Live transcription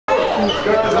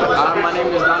My name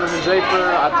is Donovan Draper.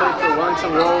 I played for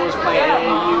Wellington Wolves, playing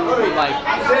AAU from like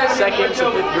 2nd to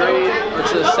 5th grade, or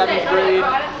to 7th grade,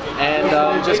 and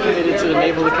just committed to the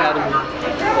Naval Academy.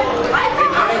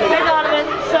 Hey Donovan,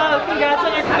 so congrats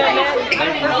on your commitment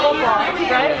for football,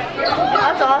 right?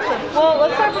 That's awesome. Well,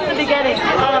 let's start from the beginning.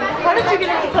 How did you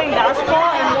get into playing basketball,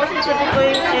 and more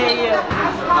specifically AAU?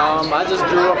 I just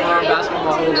grew up around basketball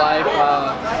my whole life.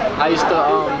 I used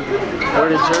to wear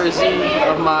the jersey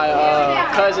of my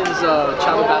cousin's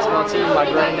childhood basketball team. My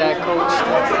granddad coached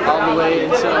all the way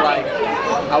until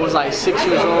I was 6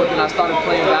 years old, and I started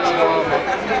playing basketball.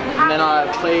 And then I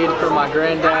played for my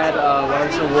granddad,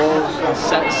 Wellington Wolves, from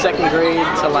 2nd grade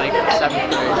to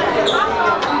 7th grade.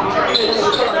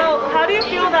 So, how do you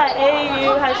feel that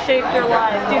AAU has shaped your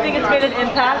life? Do you think it's made an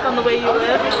impact on the way you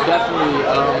live? Definitely.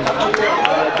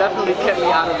 It definitely kept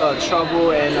me out of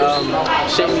trouble and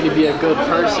shaped me to be a good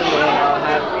person,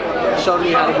 and showed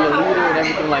me how to be a leader and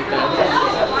everything like that.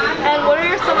 And what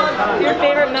are some of your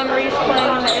favorite memories playing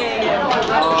on the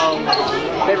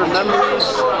AAU? Favorite memories?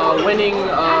 Winning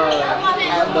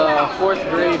the 4th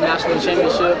grade national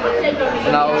championship,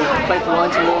 and I played for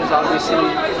Wellington Wolves, obviously.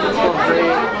 4th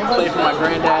grade, played for my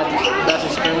granddad, best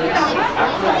experience.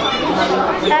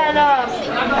 And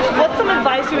what's some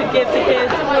advice you would give to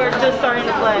kids who are just starting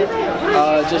to play?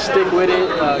 Just stick with it,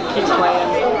 keep playing.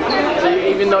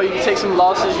 Even though you take some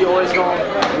losses, you're always going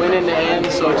to win in the end,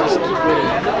 so just keep with it.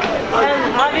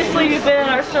 And obviously you've been in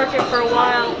our circuit for a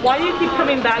while. Why do you keep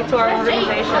coming back to our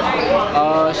organization?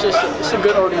 It's a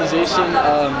good organization.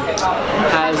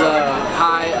 Has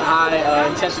high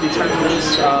intensity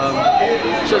tournaments.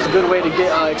 It's just a good way to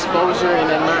get exposure and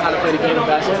then learn how to play the game of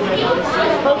basketball.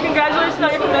 Well, congratulations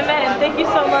on your commitment, and thank you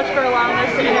so much for allowing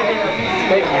us to interview.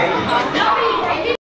 Thank you.